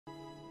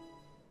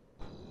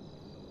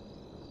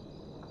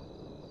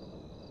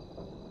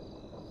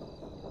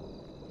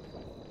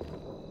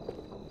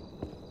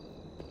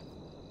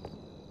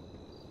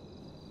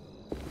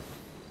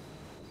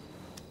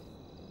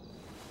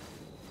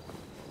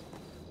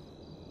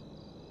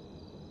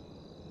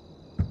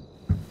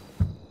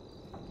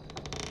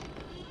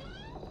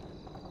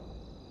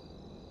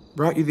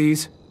Brought you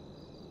these.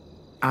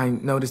 I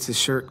noticed his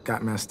shirt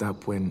got messed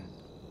up when,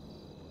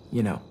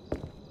 you know.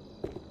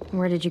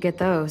 Where did you get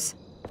those?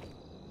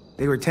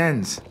 They were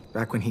 10s,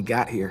 back when he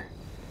got here.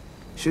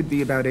 Should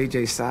be about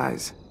AJ's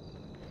size.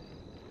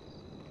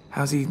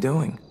 How's he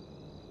doing?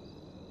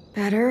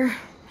 Better.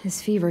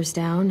 His fever's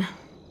down.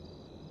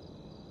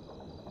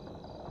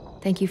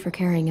 Thank you for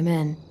carrying him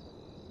in.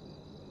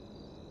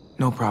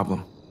 No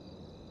problem.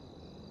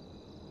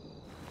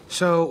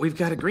 So, we've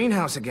got a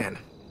greenhouse again.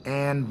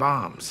 And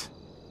bombs.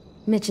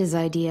 Mitch's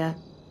idea.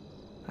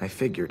 I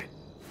figured.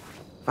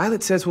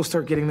 Violet says we'll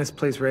start getting this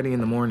place ready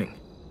in the morning.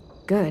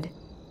 Good.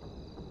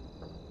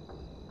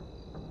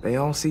 They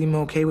all seem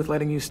okay with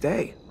letting you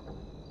stay.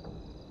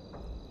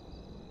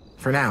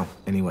 For now,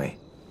 anyway.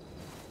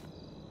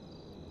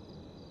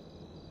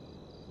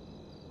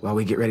 While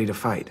we get ready to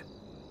fight.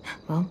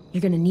 Well,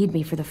 you're gonna need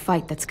me for the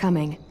fight that's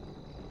coming.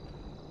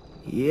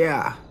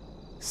 Yeah,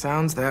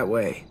 sounds that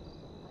way.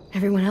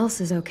 Everyone else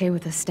is okay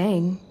with us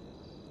staying.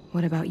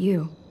 What about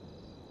you?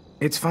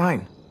 It's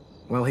fine.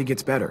 Well, he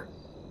gets better.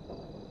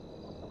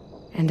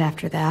 And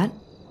after that?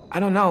 I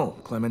don't know,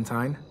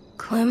 Clementine.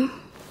 Clem?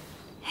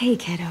 Hey,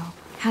 kiddo.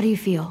 How do you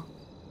feel?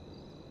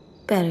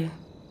 Better.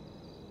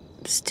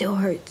 Still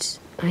hurts.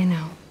 I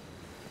know.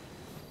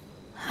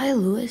 Hi,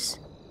 Louis.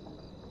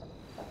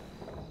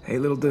 Hey,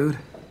 little dude.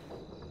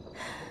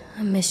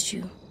 I missed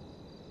you.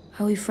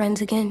 Are we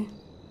friends again?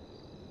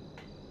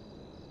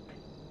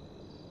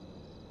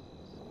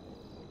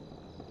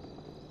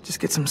 Just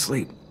get some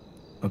sleep,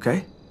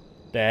 okay?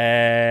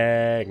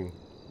 Dang.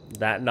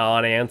 That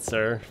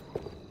non-answer.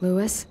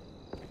 Louis?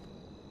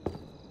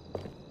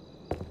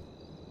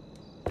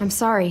 I'm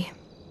sorry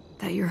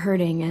that you're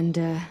hurting,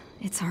 and,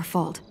 it's our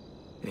fault.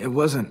 It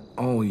wasn't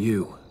all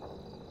you.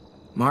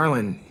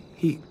 Marlon,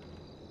 he...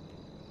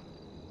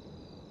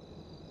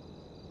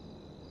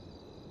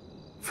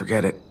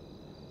 Forget it.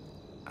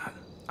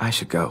 I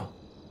should go.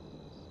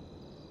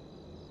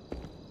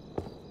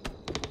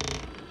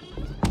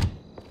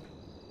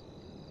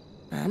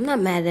 I'm not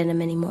mad at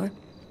him anymore.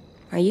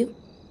 Are you?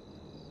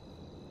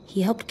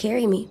 He helped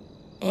carry me,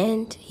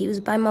 and he was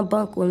by my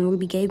bunk when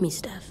Ruby gave me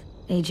stuff.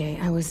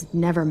 AJ, I was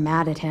never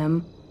mad at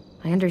him.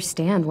 I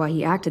understand why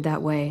he acted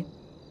that way.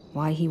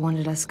 Why he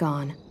wanted us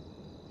gone.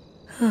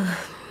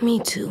 Me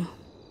too.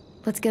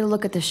 Let's get a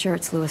look at the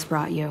shirts Louis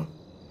brought you.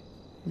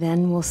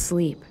 Then we'll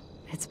sleep.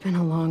 It's been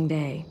a long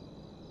day.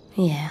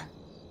 Yeah.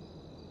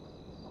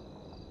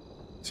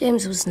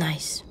 James was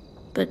nice,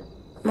 but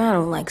I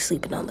don't like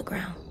sleeping on the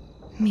ground.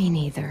 Me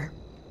neither.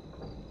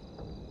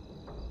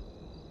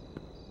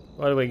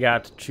 What do we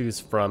got to choose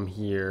from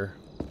here?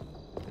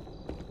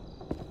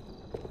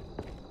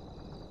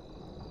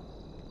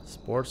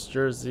 Sports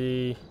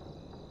jersey,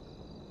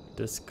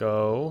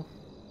 disco,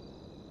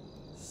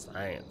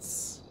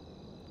 science.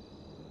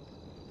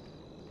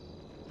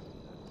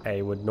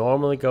 I would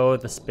normally go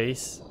with the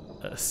space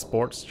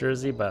sports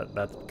jersey, but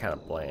that's kind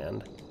of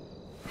bland.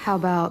 How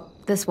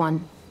about this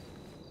one?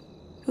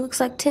 It looks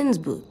like Tin's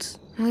boots.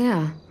 Oh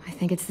yeah, I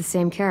think it's the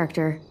same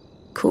character.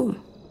 Cool.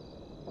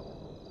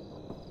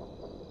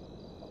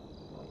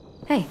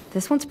 Hey,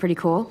 this one's pretty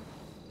cool.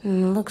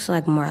 Looks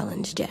like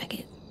Marlon's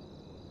jacket.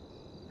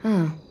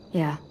 Oh,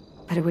 yeah,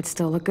 but it would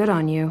still look good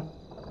on you.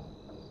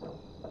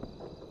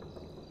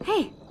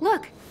 Hey,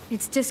 look!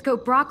 It's Disco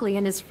Broccoli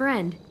and his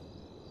friend.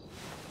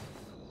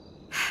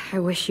 I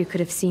wish you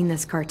could have seen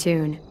this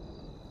cartoon.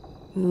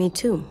 Me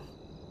too.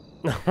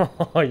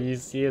 Oh, you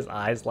see his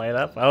eyes light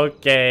up?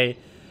 Okay.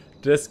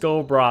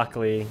 Disco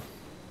Broccoli.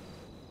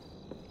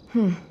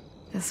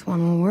 This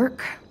one will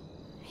work.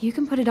 You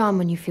can put it on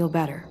when you feel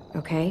better,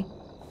 okay?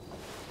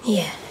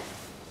 Yeah.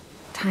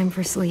 Time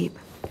for sleep.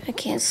 I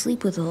can't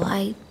sleep with a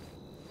light.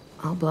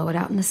 I'll blow it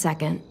out in a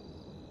second.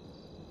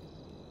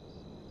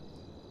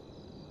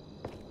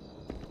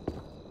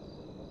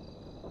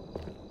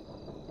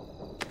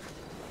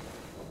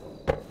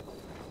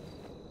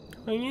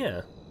 Oh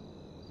yeah.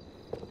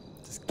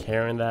 Just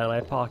carrying that in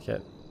my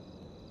pocket.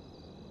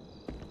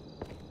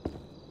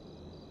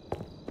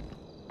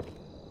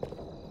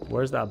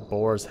 Where's that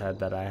boar's head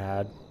that I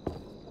had?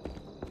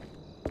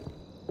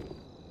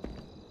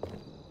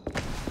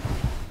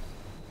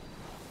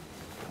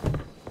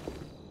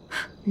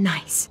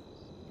 Nice.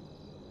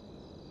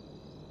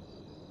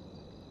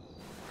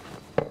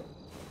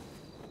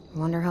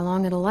 Wonder how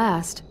long it'll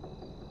last.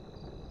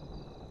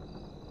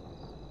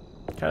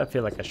 Kind of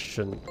feel like I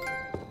shouldn't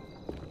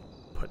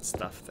put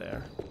stuff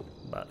there,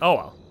 but oh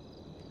well.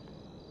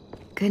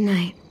 Good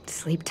night.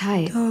 Sleep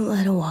tight. Don't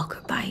let a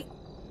walker bite.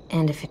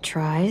 And if it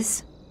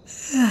tries...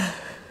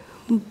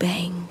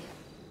 Bang.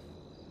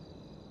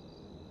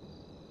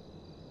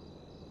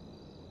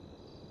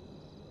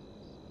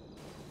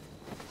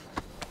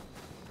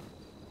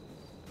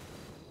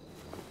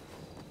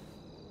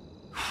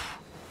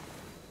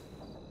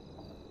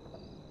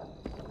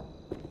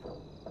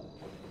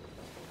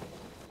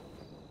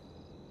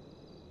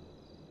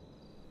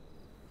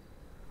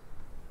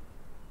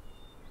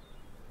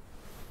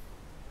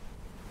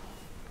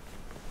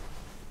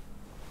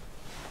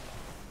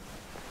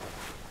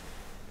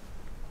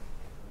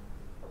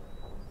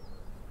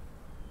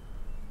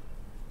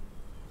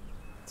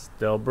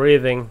 Still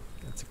breathing.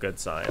 That's a good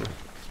sign.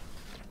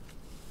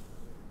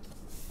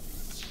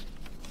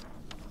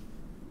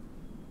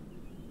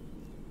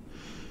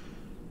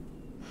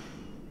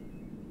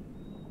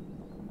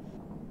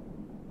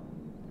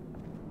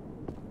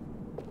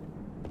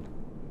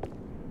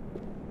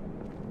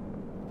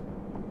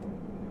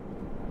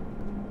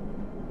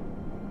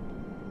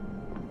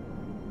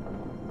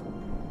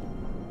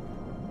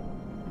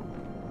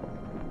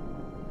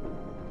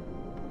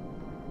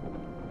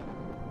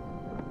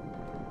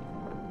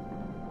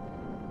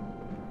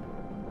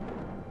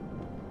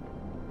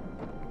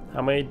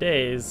 How many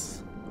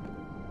days?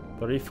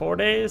 34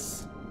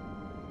 days?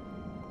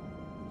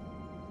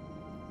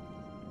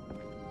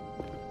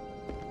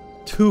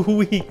 2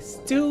 weeks.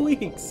 2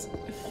 weeks.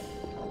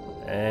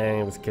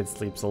 Dang, this kid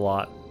sleeps a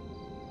lot.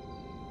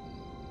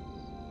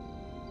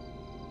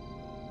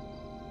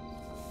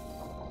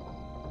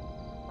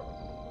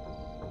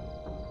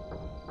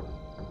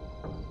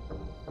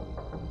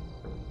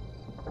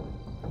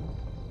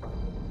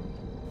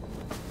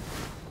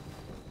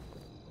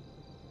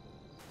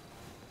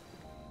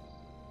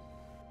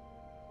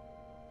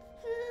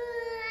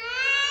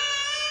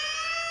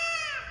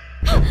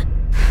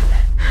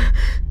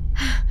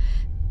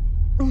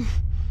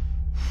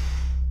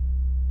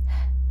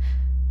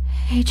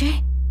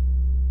 AJ?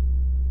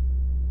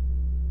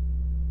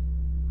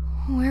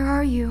 Where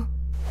are you?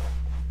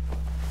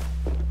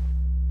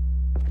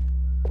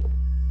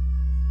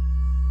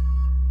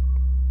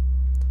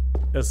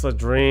 It's a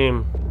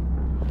dream.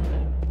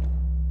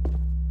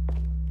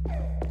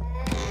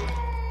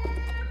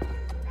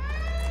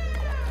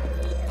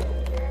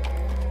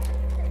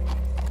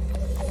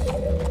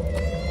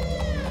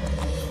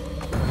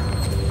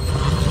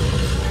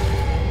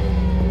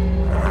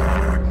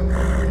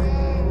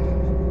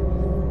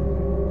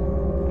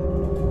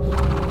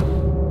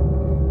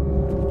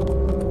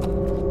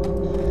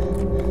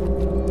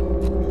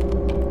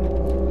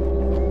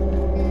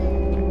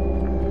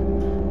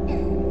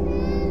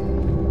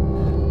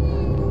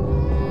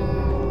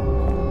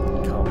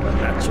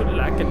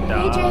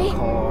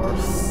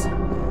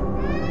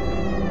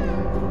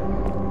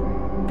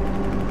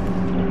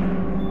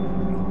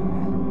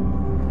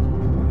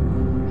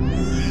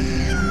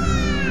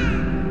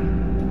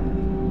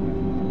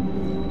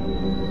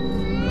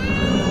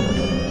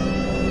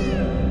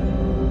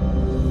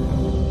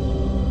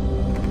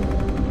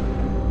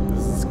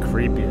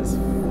 Creepy as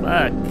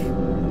fuck.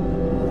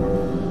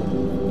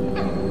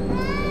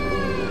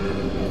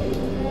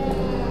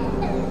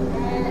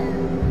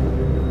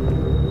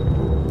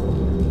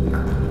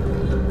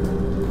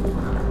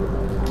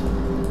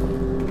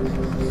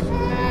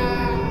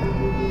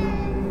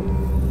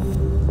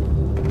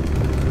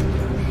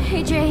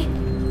 AJ?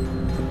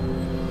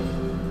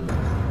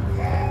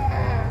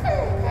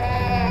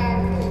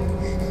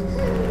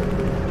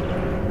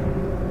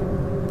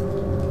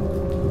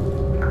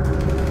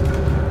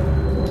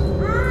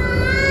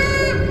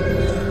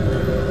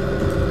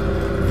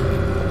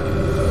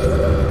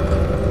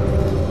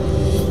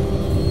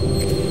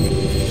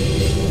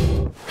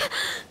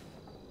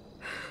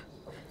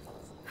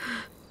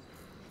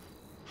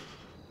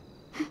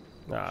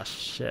 Ah,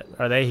 shit.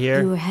 Are they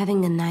here? You were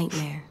having a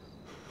nightmare.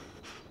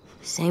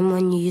 The same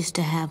one you used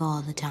to have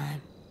all the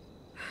time.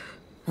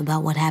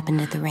 About what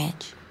happened at the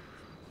ranch.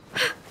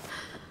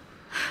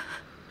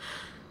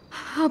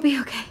 I'll be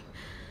okay.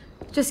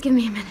 Just give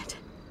me a minute.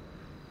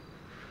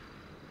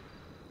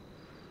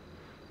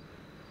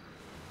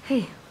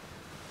 Hey,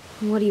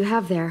 what do you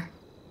have there?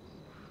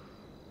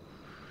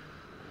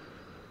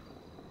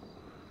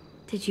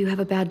 Did you have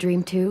a bad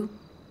dream too?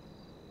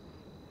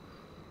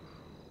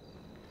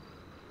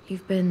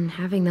 You've been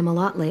having them a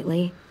lot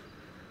lately.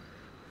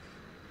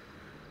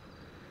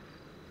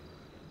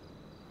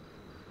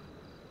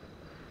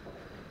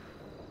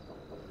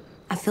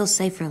 I feel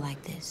safer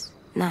like this,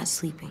 not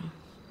sleeping.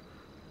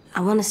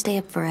 I want to stay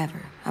up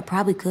forever. I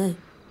probably could.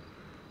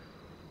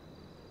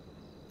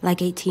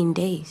 Like 18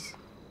 days.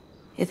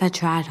 If I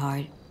tried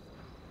hard.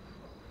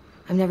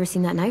 I've never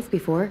seen that knife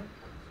before.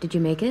 Did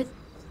you make it?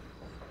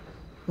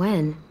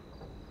 When?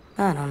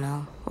 I don't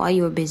know. While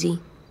you were busy.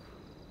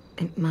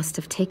 It must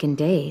have taken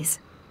days.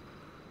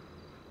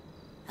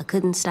 I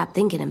couldn't stop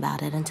thinking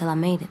about it until I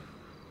made it.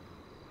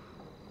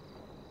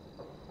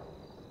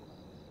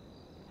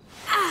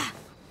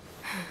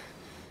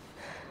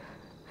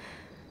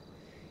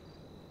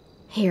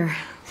 Here,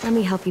 let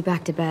me help you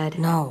back to bed.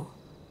 No.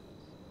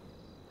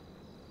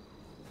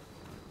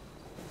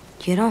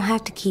 You don't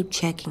have to keep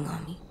checking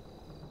on me.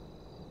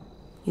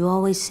 You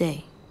always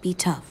say, be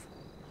tough.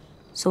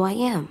 So I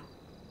am.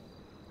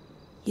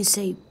 You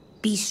say,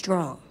 be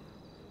strong.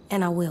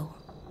 And I will.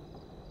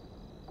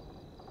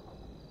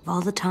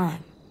 All the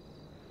time.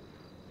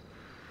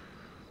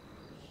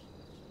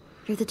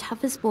 You're the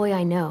toughest boy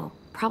I know.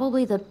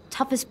 Probably the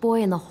toughest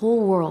boy in the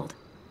whole world.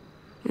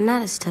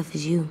 Not as tough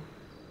as you.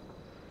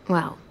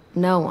 Well,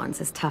 no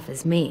one's as tough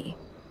as me.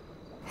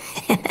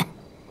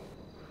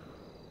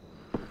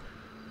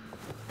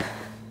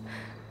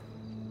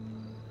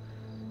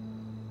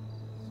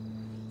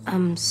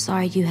 I'm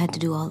sorry you had to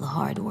do all the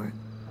hard work.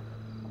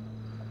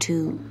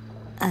 to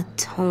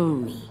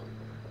atone me.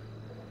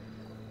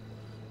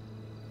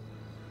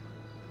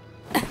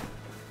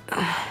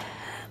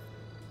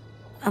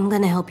 I'm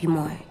gonna help you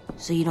more,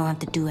 so you don't have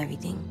to do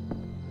everything.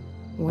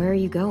 Where are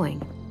you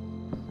going?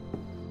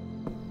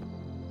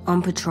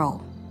 On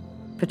patrol.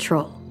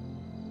 Patrol.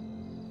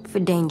 For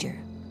danger.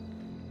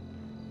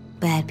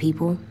 Bad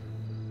people.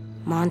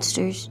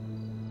 Monsters.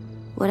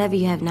 Whatever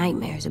you have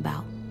nightmares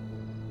about.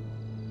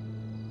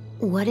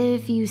 What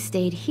if you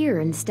stayed here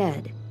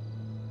instead?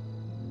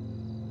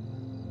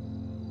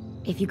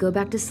 If you go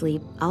back to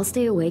sleep, I'll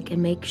stay awake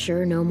and make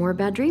sure no more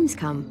bad dreams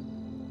come.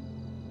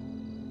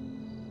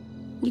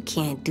 You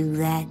can't do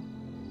that.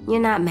 You're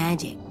not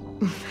magic.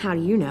 How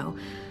do you know?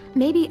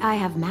 Maybe I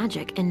have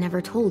magic and never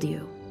told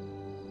you.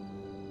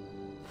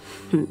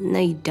 No,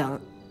 you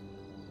don't.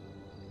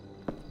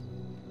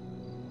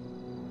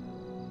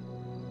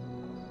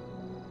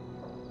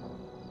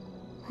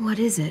 What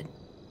is it?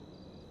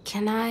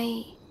 Could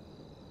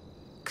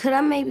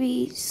I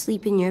maybe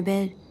sleep in your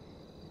bed?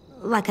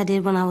 Like I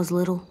did when I was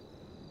little?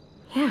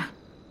 Yeah,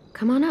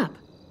 come on up.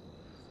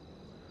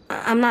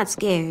 I'm not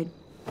scared,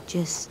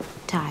 just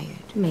tired.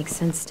 Makes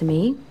sense to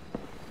me.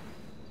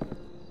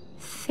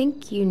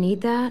 Think you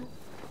need that?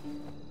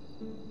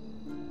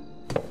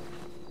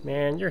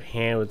 Man, your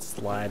hand would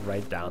slide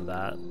right down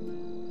that.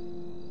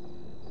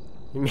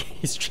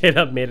 He straight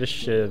up made a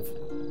shiv.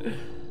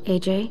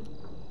 AJ,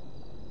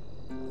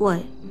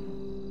 What?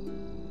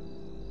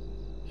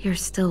 you're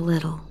still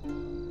little.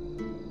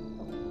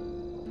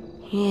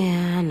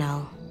 Yeah, I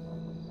know.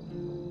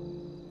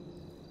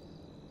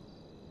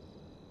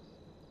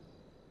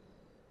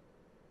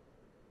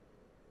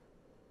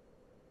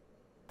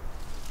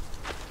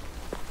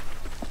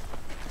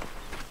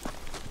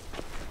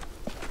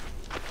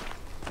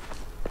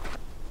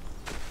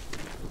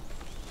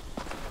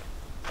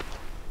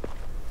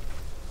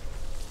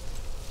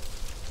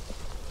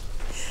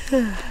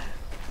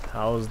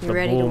 How's the You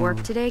ready to boom?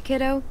 work today,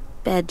 kiddo?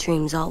 Bad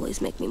dreams always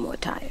make me more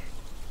tired.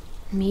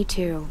 Me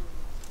too.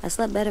 I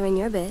slept better in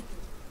your bed.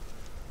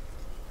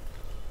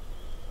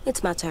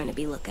 It's my turn to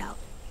be lookout.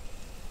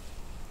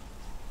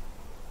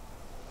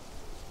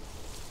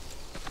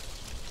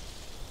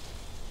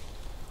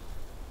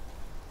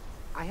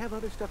 I have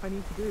other stuff I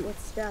need to do. What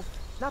stuff?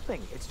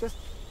 Nothing.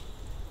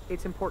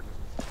 It's important.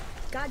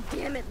 God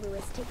damn it,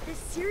 Lewis. Take this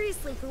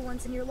seriously for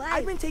once in your life.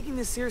 I've been taking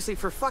this seriously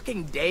for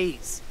fucking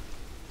days.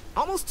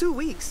 Almost 2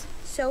 weeks.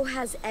 So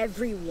has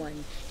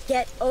everyone.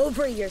 Get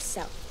over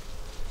yourself.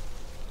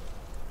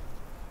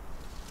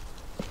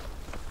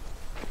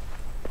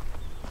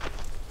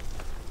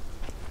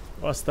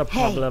 What's the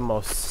Hey.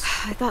 problemos?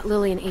 I thought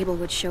Lily and Abel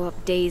would show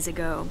up days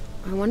ago.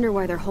 I wonder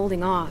why they're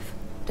holding off.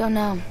 Don't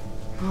know.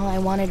 All I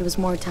wanted was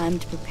more time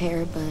to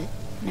prepare, but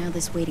now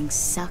this waiting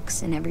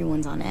sucks and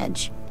everyone's on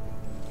edge.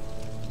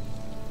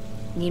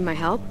 Need my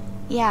help?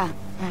 Yeah,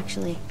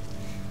 actually.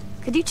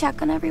 Could you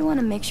check on everyone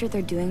and make sure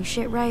they're doing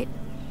shit right?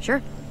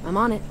 Sure, I'm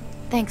on it.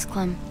 Thanks,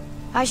 Clem.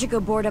 I should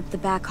go board up the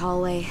back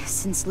hallway,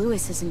 since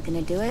Lewis isn't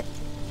gonna do it.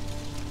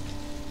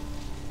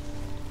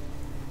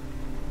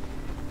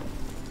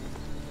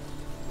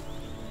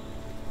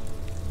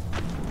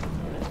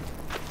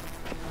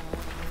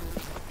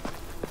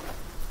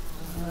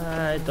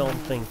 I don't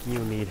think you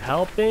need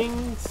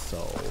helping,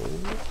 so...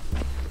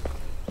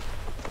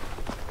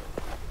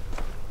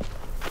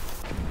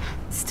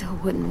 Still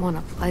wouldn't want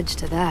to pledge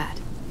to that.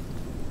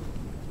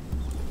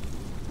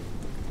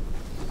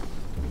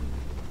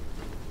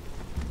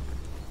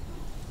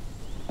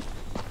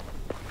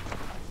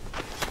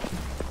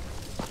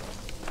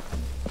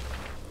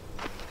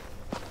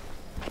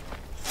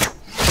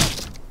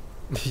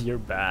 You're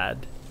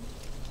bad.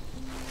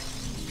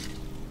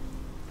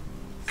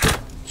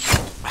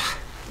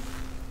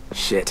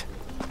 Shit.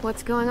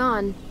 What's going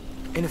on?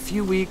 In a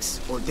few weeks,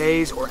 or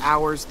days, or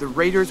hours, the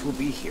raiders will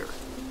be here.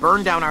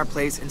 Burn down our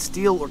place and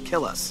steal or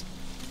kill us.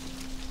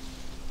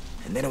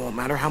 And then it won't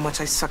matter how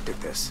much I sucked at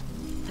this.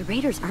 The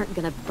raiders aren't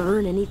gonna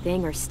burn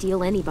anything or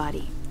steal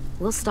anybody.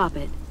 We'll stop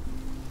it.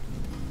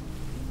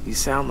 You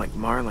sound like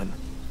Marlon.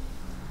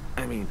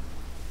 I mean,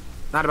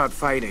 not about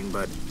fighting,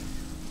 but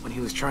when he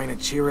was trying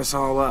to cheer us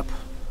all up.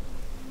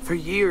 For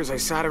years, I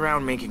sat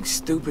around making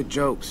stupid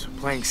jokes,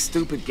 playing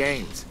stupid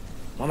games,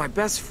 while my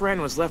best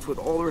friend was left with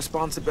all the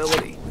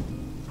responsibility,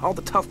 all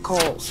the tough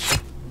calls,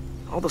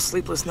 all the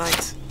sleepless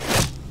nights,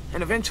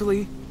 and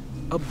eventually,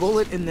 a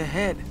bullet in the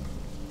head.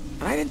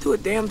 And I didn't do a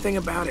damn thing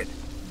about it.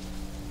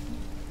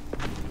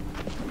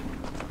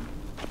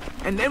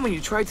 And then when you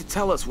tried to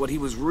tell us what he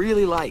was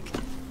really like,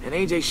 and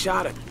AJ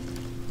shot him,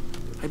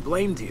 I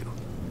blamed you.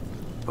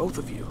 Both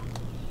of you.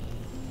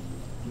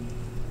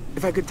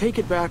 If I could take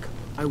it back,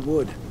 I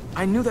would.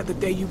 I knew that the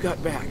day you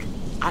got back.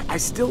 I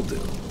still do.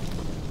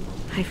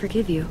 I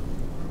forgive you.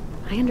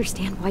 I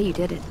understand why you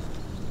did it.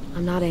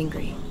 I'm not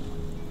angry.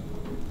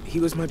 He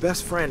was my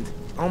best friend,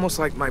 almost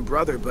like my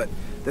brother, but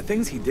the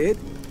things he did,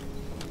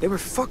 they were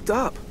fucked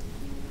up.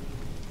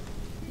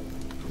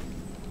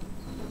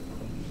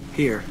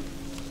 Here,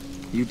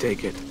 you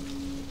take it.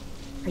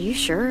 Are you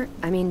sure?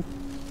 I mean,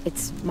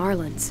 it's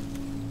Marlon's.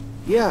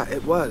 Yeah,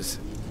 it was.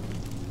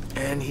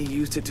 And he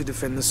used it to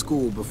defend the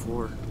school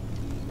before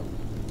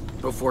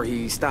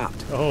he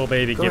stopped. Oh,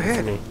 baby, Go give it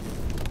ahead. to me.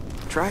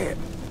 Try it.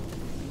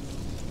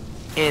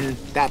 In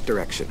that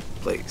direction,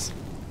 please.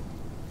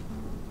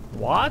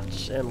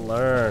 Watch and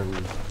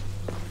learn.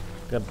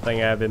 Good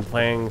thing I've been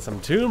playing some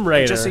Tomb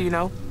Raider. Just so you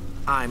know,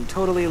 I'm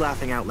totally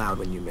laughing out loud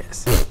when you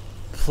miss.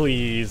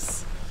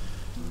 Please.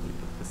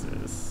 This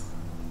is...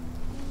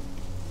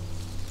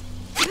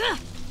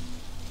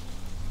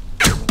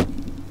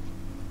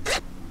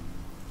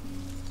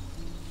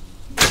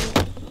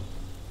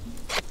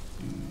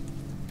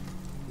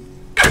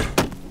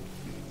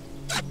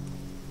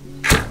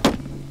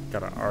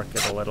 Gotta arc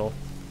it a little.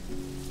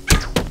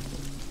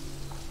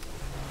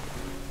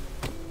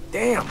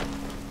 Damn.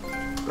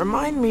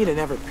 Remind me to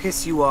never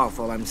piss you off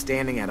while I'm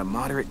standing at a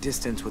moderate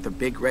distance with a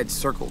big red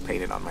circle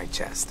painted on my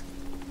chest.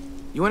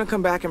 You want to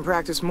come back and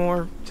practice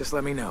more? Just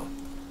let me know.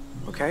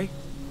 Okay?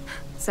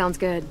 Sounds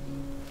good.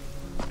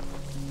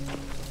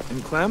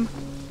 And Clem,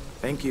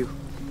 thank you.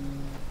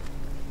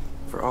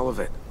 For all of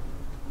it.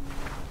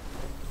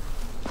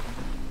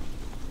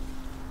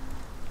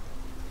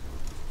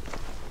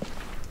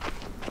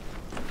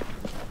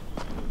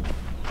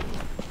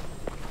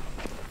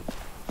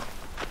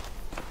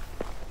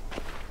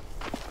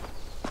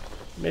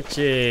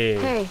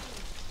 Mitchie. Hey,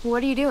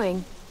 what are you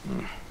doing?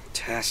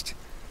 Test.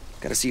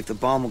 Gotta see if the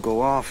bomb will go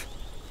off.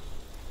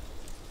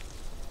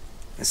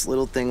 This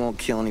little thing won't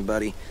kill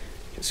anybody.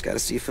 Just gotta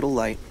see if it'll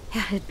light.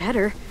 Yeah, it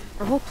better.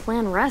 Our whole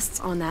plan rests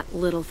on that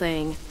little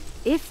thing.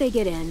 If they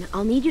get in,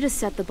 I'll need you to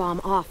set the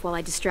bomb off while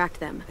I distract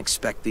them.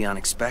 Expect the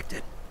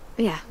unexpected.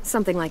 Yeah,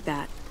 something like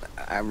that.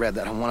 I read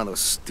that on one of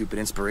those stupid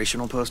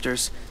inspirational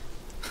posters.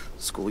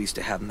 School used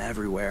to have them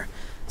everywhere.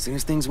 As soon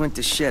as things went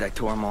to shit, I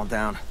tore them all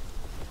down.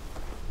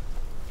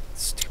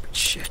 Stupid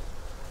shit.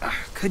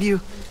 Could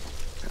you?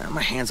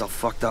 My hand's all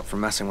fucked up from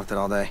messing with it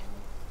all day.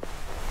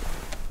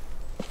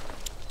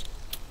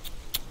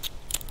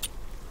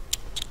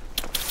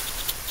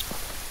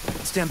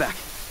 Stand back.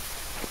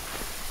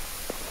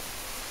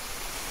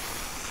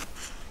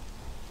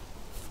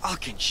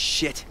 Fucking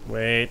shit.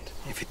 Wait.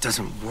 If it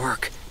doesn't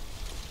work.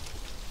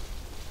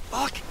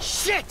 Fucking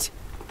shit!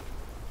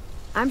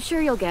 I'm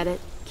sure you'll get it.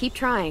 Keep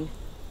trying.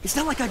 It's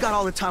not like I got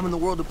all the time in the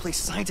world to play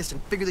scientist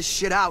and figure this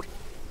shit out.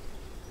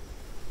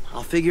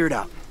 I'll figure it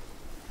out.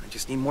 I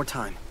just need more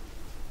time.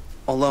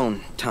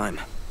 Alone time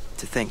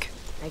to think.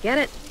 I get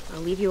it. I'll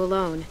leave you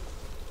alone.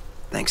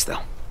 Thanks, though,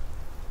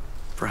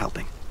 for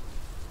helping.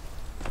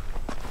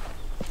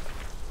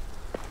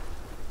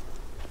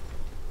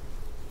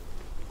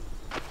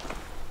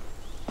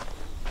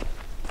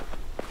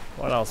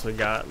 What else we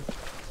got?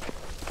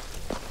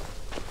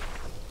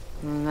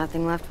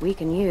 Nothing left we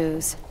can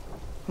use.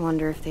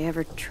 Wonder if they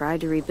ever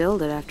tried to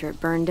rebuild it after it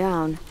burned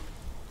down.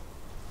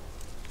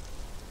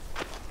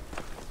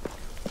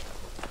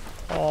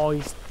 Oh,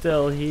 he's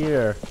still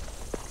here.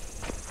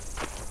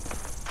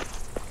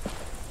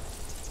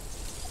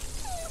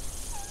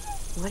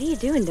 What are you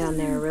doing down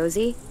there,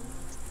 Rosie?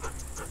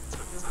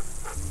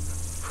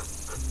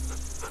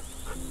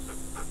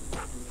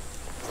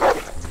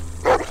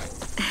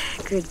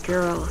 Good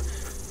girl.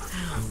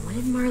 What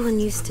did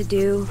Marlon used to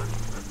do?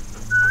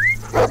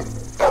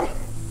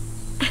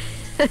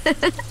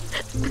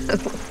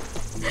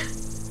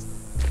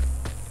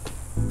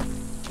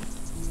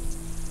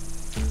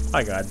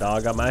 I got a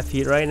dog on my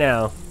feet right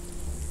now.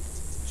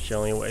 She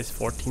only weighs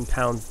 14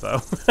 pounds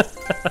though.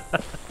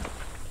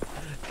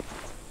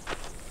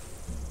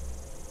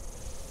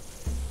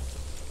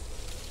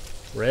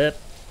 Rip.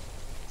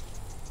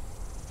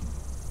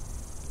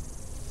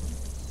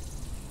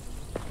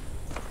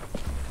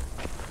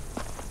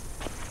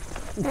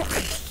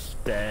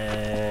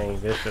 Dang,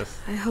 vicious.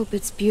 I hope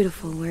it's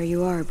beautiful where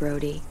you are,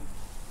 Brody.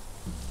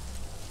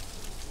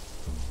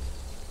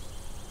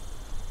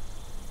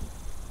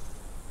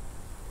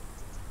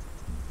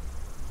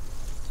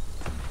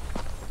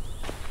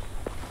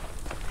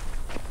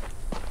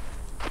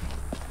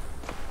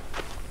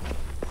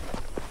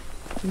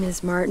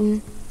 Ms.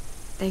 Martin,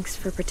 thanks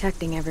for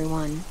protecting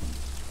everyone.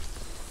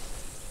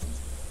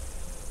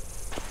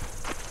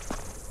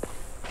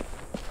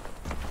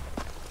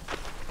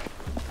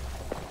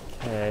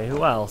 Okay,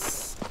 who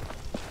else?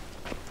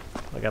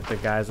 I got the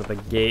guys at the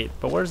gate,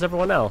 but where's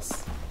everyone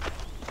else?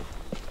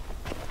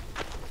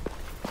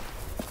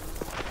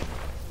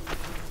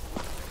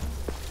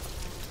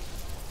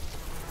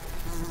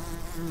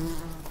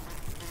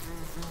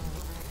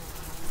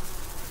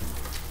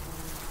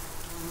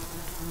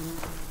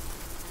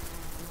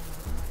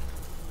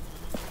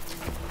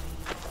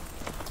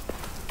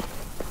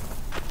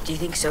 Do you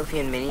think Sophie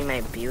and Minnie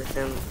might be with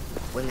them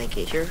when they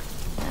get here?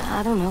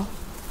 I don't know.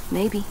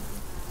 Maybe.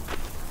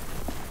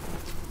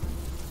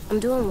 I'm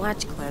doing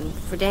watch, Clem,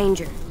 for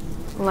danger.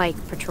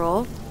 Like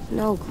patrol?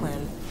 No,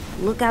 Clem.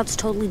 Lookout's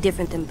totally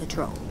different than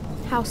patrol.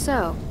 How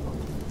so?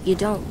 You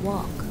don't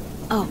walk.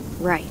 Oh,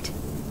 right.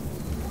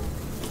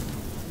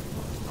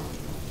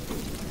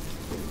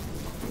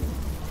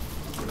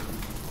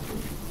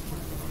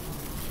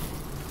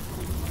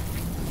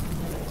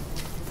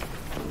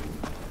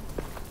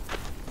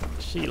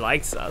 She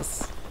likes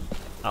us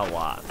a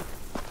lot.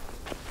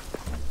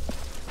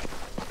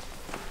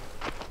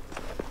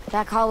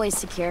 Back hallway's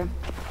secure.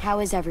 How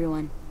is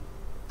everyone?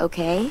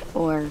 Okay?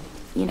 Or,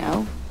 you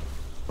know?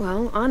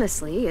 Well,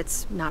 honestly,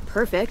 it's not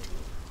perfect,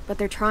 but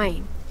they're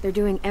trying. They're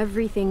doing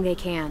everything they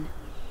can.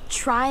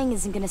 Trying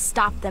isn't gonna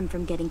stop them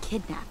from getting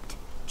kidnapped.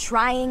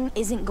 Trying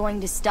isn't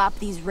going to stop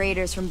these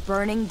raiders from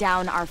burning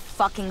down our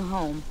fucking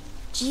home.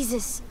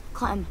 Jesus,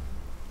 Clem.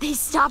 They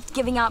stopped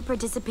giving out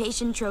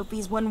participation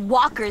trophies when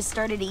walkers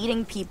started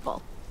eating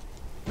people.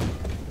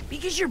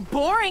 Because you're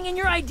boring and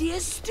your idea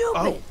is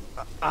stupid.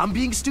 Oh, I'm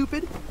being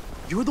stupid?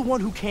 You're the one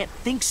who can't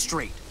think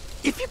straight.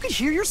 If you could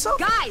hear yourself...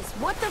 Guys,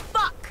 what the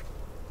fuck?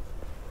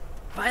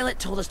 Violet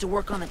told us to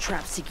work on the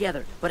traps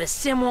together, but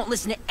Sim won't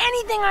listen to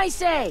anything I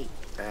say.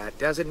 That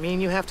doesn't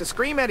mean you have to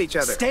scream at each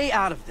other. Stay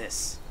out of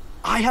this.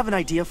 I have an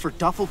idea for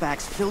duffel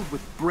bags filled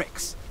with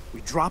bricks.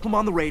 We drop them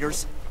on the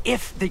raiders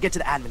if they get to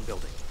the admin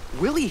building.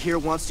 Willie here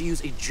wants to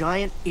use a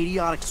giant,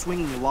 idiotic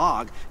swinging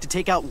log to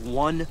take out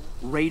one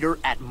raider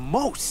at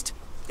most.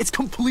 It's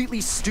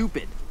completely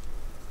stupid.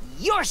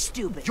 You're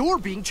stupid. You're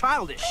being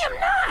childish. I am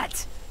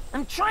not.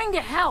 I'm trying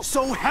to help.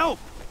 So help!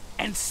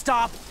 And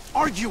stop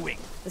arguing!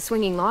 The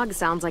swinging log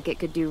sounds like it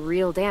could do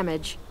real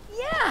damage.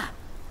 Yeah,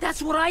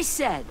 that's what I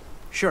said.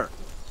 Sure,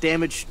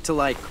 damage to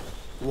like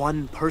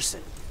one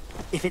person.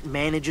 If it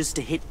manages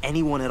to hit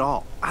anyone at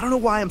all. I don't know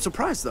why I'm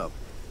surprised though.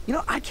 You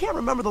know, I can't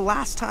remember the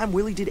last time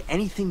Willie did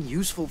anything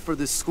useful for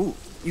this school.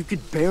 You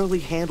could barely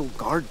handle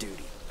guard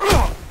duty.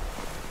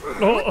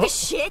 What the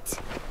shit?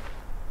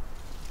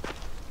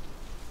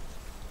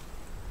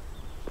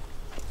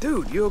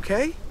 Dude, you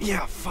okay?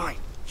 Yeah, fine.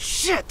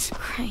 Shit!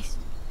 Christ.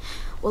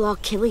 We'll all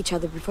kill each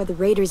other before the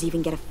raiders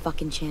even get a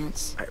fucking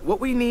chance. All right, what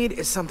we need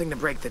is something to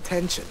break the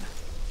tension.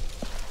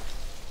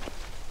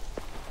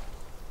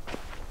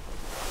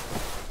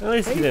 At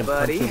least he Hey, didn't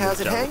buddy, punch how's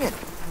it each other. hanging?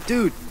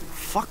 Dude,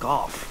 fuck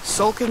off.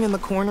 Sulking in the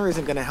corner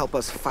isn't gonna help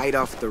us fight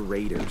off the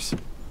raiders.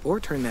 Or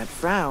turn that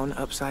frown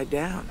upside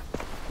down.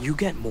 You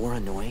get more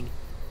annoying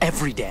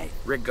every day.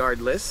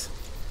 Regardless,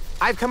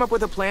 I've come up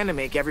with a plan to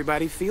make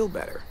everybody feel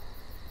better.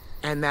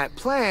 And that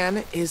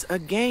plan is a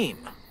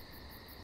game.